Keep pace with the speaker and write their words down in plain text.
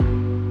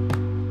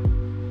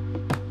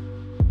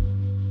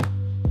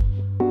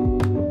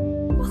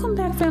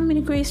family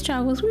to Grace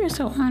Travels. We are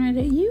so honored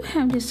that you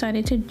have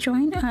decided to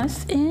join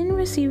us in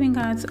receiving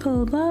God's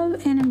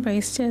love and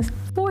embrace just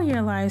for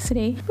your lives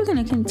today. We're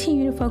going to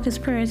continue to focus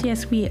prayers.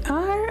 Yes, we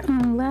are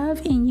on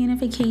love and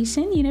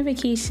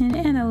unification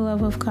and the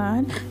love of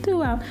God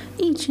throughout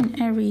each and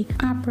every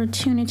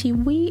opportunity.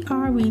 We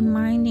are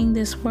reminding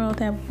this world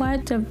that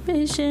what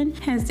division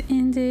has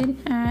ended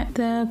at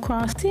the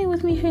cross. Say it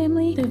with me,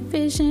 family.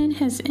 Division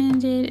has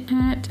ended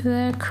at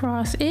the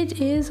cross. It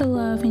is a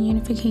love and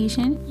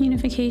unification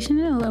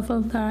and the love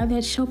of God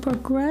that shall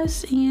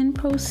progress and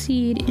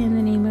proceed in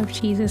the name of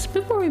Jesus.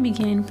 Before we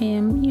begin,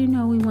 fam, you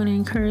know we want to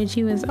encourage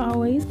you as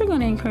always. We're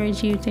going to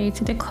encourage you today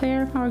to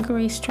declare our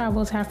Grace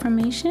Travels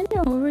affirmation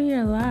over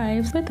your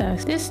lives with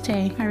us. This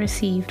day I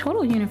receive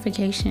total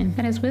unification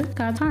that is with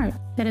God's heart,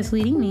 that is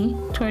leading me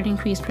toward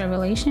increased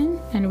revelation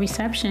and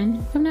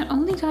reception of not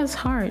only God's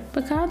heart,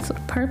 but God's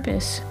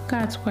purpose,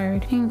 God's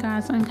word, and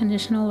God's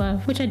unconditional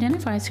love, which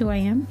identifies who I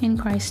am in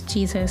Christ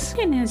Jesus.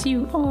 And as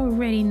you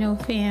already know,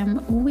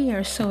 fam, we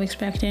are so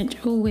expectant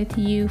with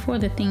you for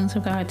the things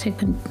of God to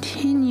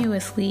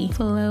continuously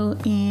flow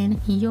in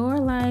your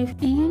life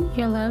and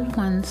your loved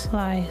ones'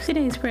 lives.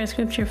 Today's prayer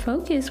scripture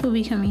focus will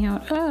be coming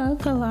out of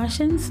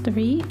Colossians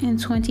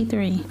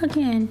 3:23.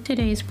 Again,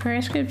 today's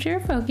prayer scripture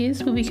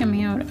focus will be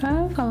coming out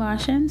of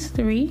Colossians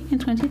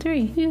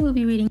 3:23. We will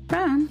be reading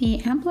from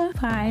the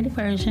Amplified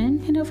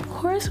Version, and of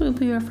course we'll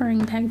be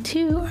referring back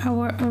to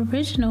our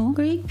original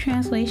Greek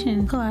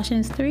translation.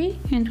 Colossians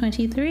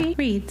 3:23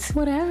 reads,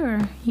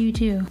 "Whatever you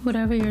do,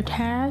 whatever your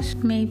task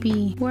may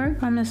be, work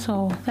from the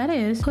soul. That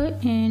is,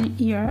 put in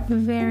your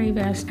very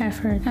best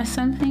effort as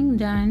something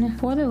done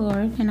for the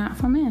Lord and not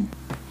for men."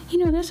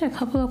 You know, there's a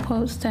couple of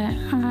quotes that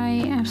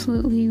I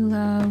absolutely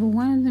love.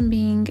 One of them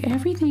being,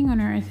 "Everything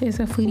on earth is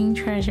a fleeting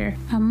treasure,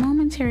 a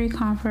momentary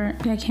comfort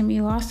that can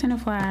be lost in a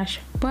flash,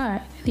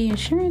 but the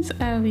assurance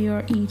of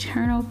your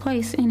eternal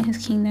place in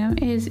His kingdom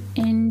is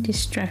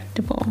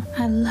indestructible."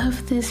 I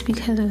love this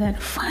because of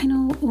that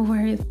final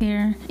word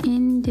there,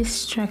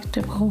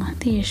 indestructible.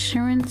 The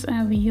assurance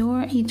of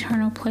your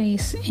eternal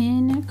place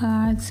in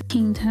God's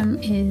kingdom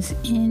is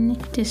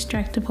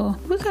indestructible.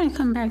 We're going to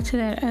come back to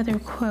that other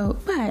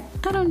quote, but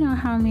I don't know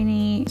how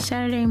many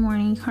Saturday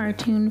morning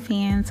cartoon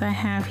fans I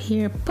have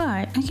here,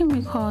 but I can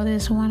recall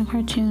this one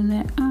cartoon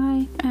that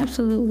I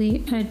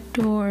absolutely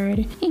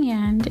adored,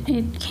 and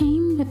it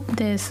came with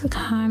this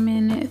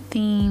common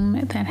theme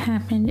that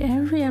happened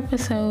every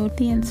episode.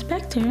 The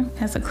inspector,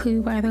 as a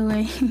clue by the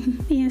way,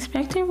 the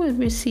inspector would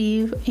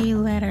receive a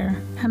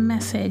letter, a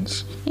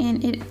message,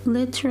 and it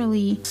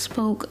literally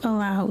spoke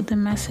aloud. The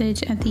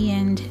message at the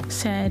end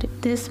said,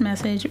 "This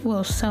message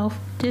will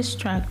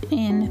self-destruct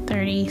in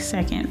 30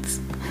 seconds.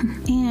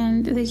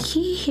 And the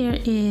key here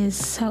is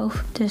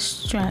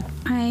self-destruct.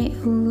 I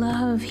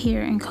love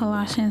here in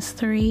Colossians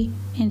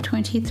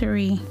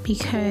 3:23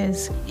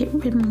 because it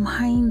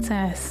reminds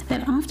us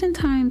that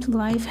oftentimes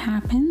life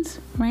happens,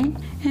 right?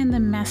 And the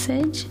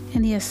message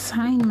and the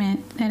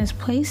assignment that is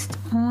placed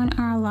on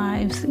our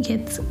lives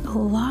gets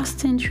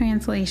lost in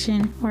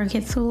translation or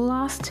gets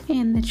lost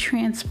in the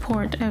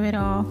transport of it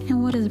all.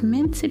 And what is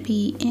meant to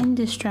be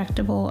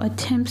indestructible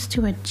attempts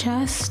to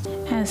adjust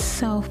as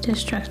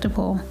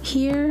self-destructible.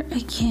 Here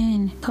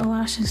again,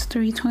 Colossians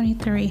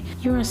 3:23,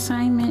 your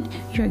assignment,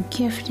 your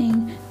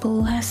gifting,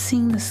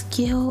 blessing, the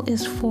skill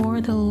is for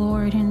the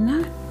Lord and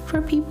not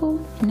for people,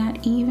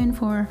 not even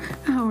for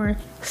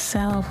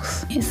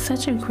ourselves. It's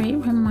such a great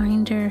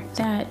reminder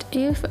that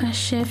if a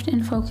shift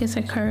in focus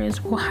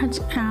occurs, watch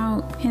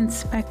out,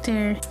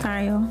 inspector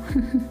style,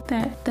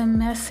 that the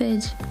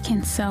message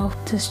can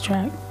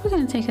self-destruct. We're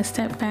going to take a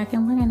step back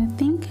and we're going to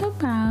think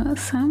about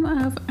some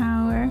of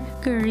our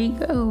Greek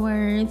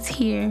words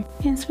here,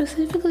 and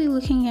specifically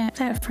looking at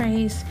that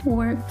phrase,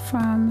 work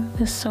from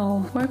the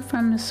soul. Work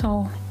from the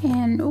soul.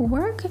 And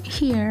work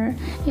here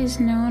is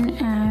known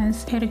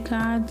as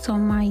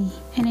ergazomai,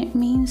 and it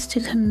means to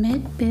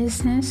commit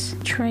business,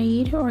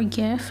 trade, or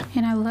gift.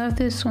 And I love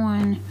this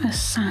one,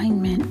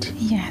 assignment.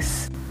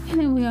 Yes. And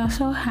then we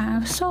also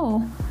have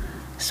soul.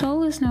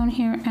 Soul is known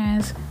here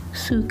as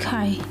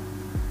sukai,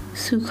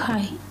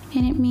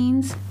 and it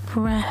means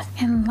breath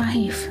and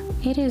life.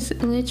 It is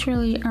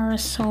literally, our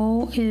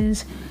soul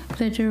is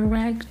the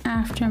direct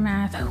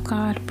aftermath of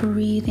God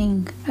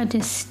breathing a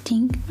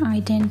distinct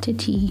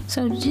identity.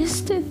 So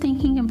just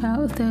thinking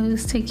about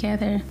those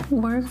together,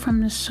 work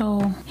from the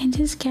soul, and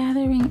just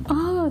gathering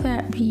all of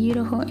that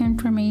beautiful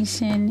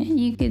information,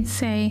 you could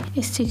say,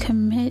 is to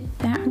commit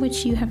that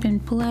which you have been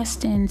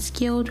blessed in,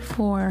 skilled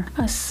for,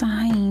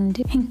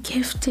 assigned, and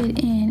gifted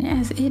in,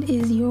 as it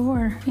is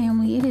your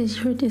family. It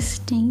is your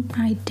distinct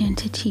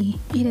identity.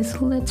 It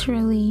is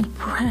literally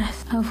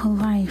breath of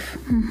life.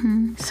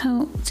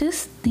 So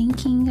just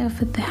thinking of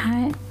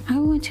that, I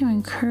want to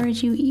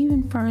encourage you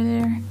even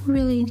further,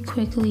 really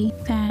quickly,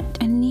 that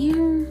a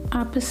near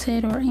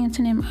opposite or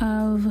antonym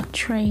of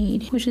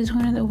trade, which is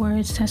one of the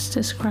words that's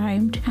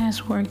described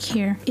as work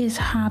here, is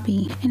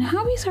hobby. And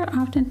hobbies are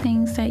often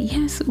things that,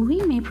 yes,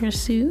 we may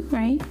pursue,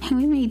 right? And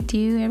we may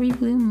do every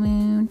blue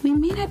moon. We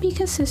may not be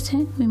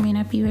consistent. We may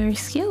not be very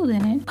skilled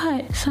in it,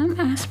 but some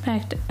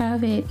aspect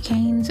of it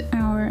gains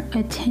our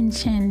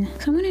attention.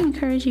 So I'm going to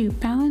encourage you,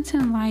 balance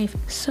in life,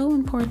 so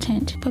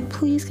important, but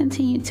please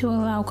continue to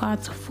allow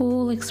God's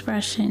full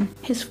expression,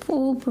 his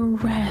full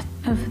breath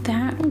of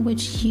that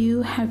which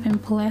you have been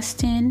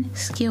blessed in,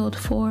 skilled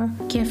for,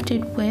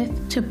 gifted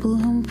with, to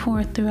bloom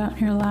forth throughout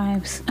your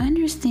lives.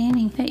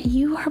 Understanding that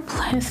you are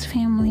blessed,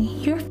 family.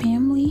 Your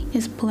family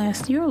is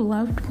blessed. Your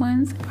loved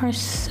ones are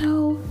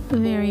so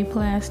very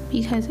blessed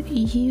because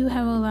you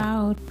have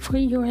allowed for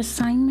your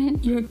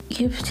assignment, your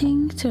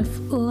gifting to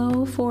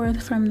flow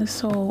forth from the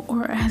soul,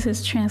 or as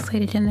it's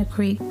translated in the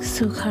Greek,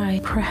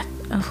 psukai, breath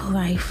of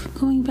life.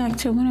 Going back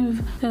to one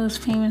of those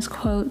famous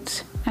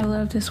quotes, I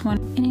love this one,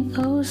 and it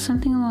goes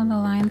something along the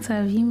lines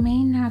of, you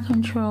may not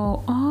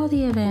control all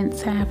the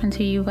events that happen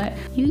to you, but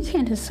you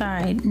can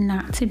decide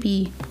not to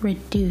be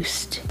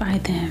reduced by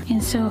them.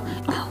 And so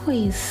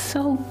always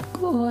so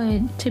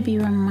good to be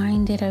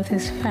reminded of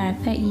this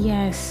fact that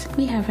yes,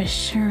 we have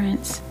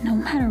assurance no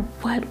matter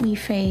what we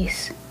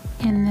face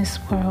in this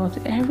world.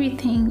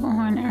 Everything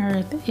on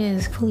earth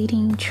is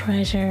fleeting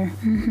treasure,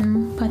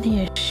 but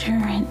the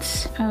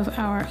assurance of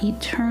our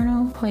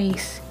eternal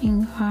place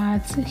in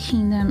God's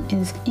kingdom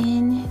is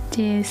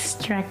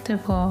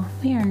indestructible.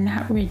 We are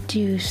not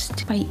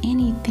reduced by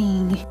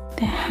anything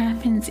that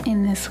happens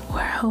in this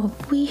world.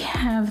 We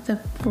have the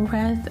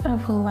breath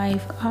of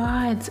life,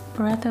 God's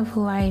breath of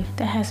life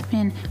that has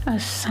been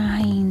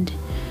assigned.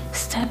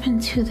 Step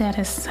into that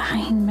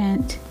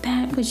assignment,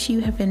 that which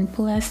you have been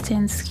blessed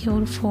and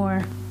skilled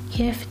for,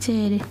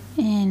 gifted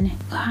in.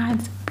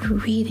 God's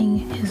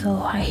breathing his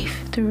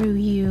life through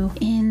you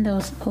in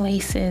those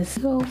places.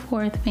 Go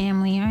forth,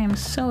 family. I am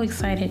so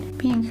excited.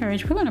 Be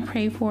encouraged. We're going to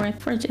pray for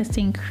just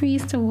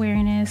increased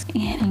awareness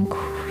and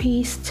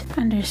increased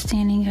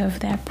understanding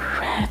of that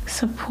breath,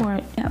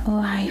 support, that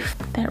life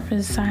that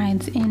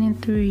resides in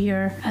and through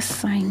your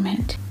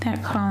assignment,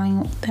 that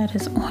calling that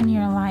is on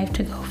your life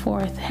to go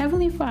forth.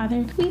 Heavenly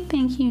Father, we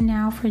thank you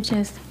now for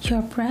just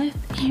your breath,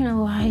 your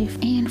life,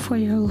 and for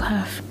your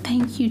love.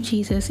 Thank you,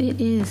 Jesus. It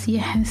is,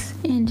 yes,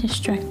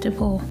 indestructible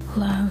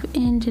love,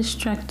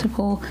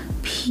 indestructible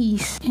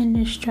peace,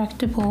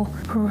 indestructible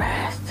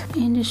breath,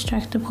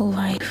 indestructible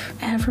life,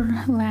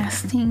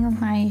 everlasting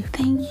life.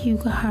 Thank you,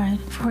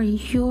 God, for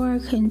your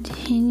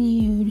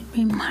continued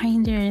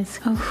reminders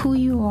of who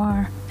you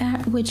are,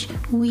 that which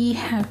we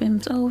have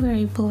been so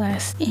very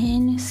blessed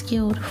in,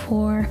 skilled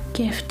for,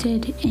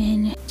 gifted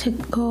in, to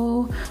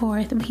go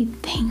forth. We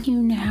thank you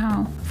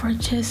now for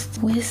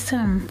just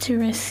wisdom to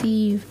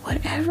receive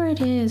whatever it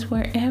is,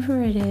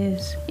 wherever it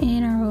is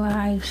in our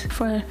lives,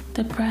 for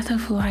the breath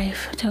of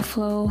life to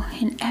flow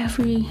in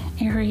every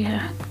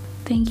area.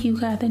 Thank you,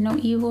 God, that no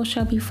evil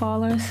shall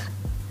befall us,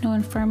 no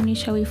infirmity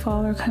shall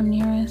befall or come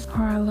near us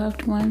or our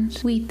loved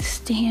ones. We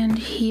stand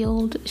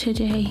healed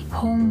today,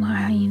 whole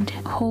mind,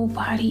 whole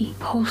body,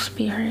 whole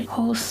spirit,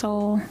 whole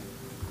soul,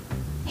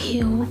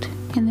 healed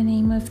in the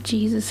name of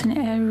Jesus in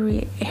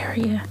every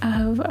area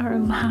of our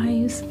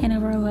lives and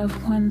of our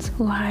loved ones'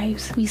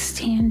 lives. We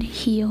stand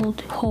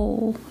healed,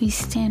 whole. We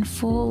stand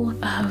full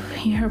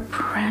of your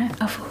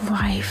breath of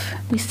life.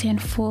 We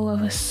stand full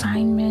of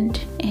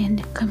assignment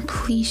and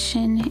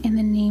completion in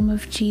the name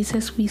of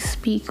Jesus. We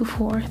speak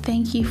for.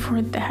 Thank you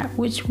for that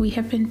which we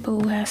have been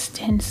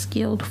blessed and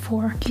skilled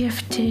for,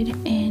 gifted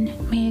in.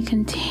 May it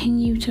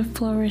continue to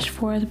flourish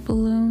forth,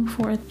 bloom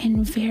forth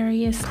in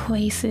various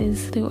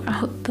places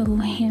throughout the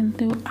land,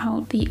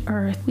 throughout the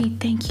earth. We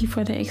thank you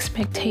for the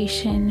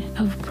expectation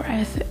of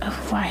breath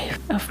of life,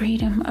 of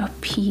freedom,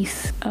 of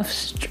peace, of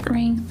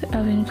strength,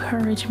 of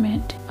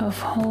encouragement, of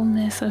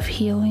wholeness, of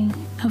healing,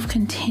 of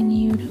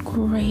continued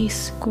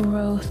grace,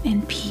 growth,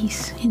 and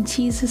peace. In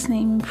Jesus'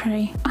 name we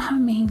pray.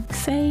 Amen.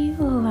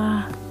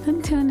 Selah.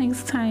 Until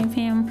next time,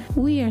 fam,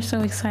 we are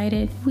so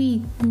excited.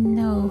 We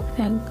know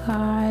that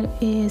God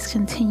is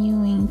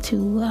continuing to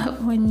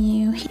love on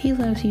you. He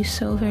loves you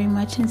so very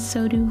much, and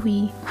so do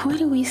we. Why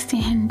do we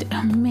stand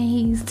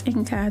amazed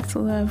in God's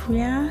love?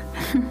 Yeah?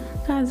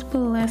 God's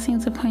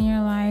blessings upon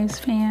your lives,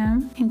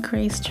 fam, and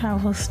grace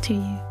travels to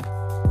you.